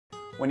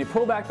When you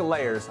pull back the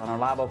layers on our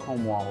Live Oak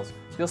home walls,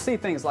 you'll see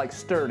things like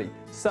sturdy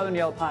southern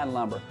yellow pine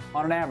lumber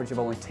on an average of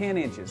only 10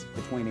 inches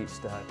between each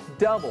stud.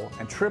 Double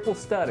and triple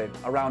studded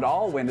around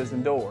all windows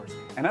and doors,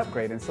 and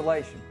upgrade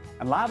insulation.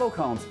 And Live Oak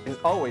Homes is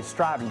always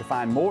striving to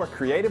find more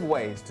creative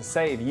ways to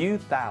save you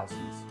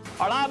thousands.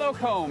 Our Live Oak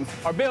homes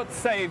are built to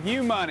save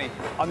you money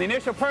on the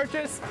initial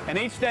purchase and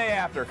each day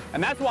after.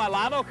 And that's why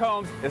Live Oak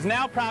Homes is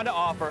now proud to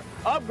offer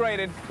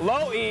upgraded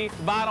low-E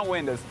vinyl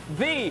windows,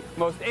 the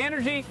most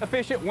energy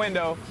efficient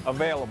window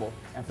available.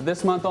 And for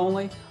this month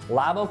only,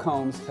 Live Oak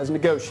Homes has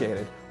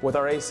negotiated with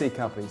our AC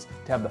companies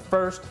to have the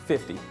first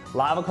 50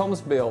 Live Oak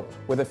homes built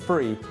with a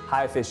free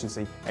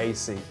high-efficiency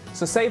AC.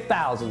 So save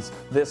thousands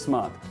this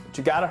month, but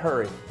you gotta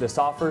hurry. This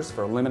offer's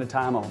for a limited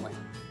time only.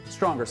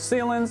 Stronger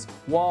ceilings,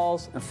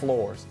 walls, and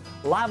floors.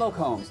 Live Oak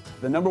Homes,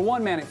 the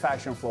 #1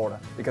 manufacturer in Florida,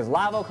 because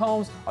Live Oak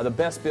Homes are the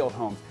best built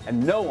homes,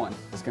 and no one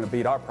is going to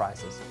beat our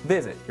prices.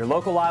 Visit your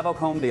local Live Oak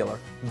home dealer.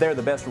 They're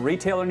the best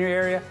retailer in your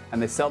area,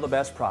 and they sell the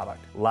best product.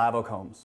 Live Oak Homes.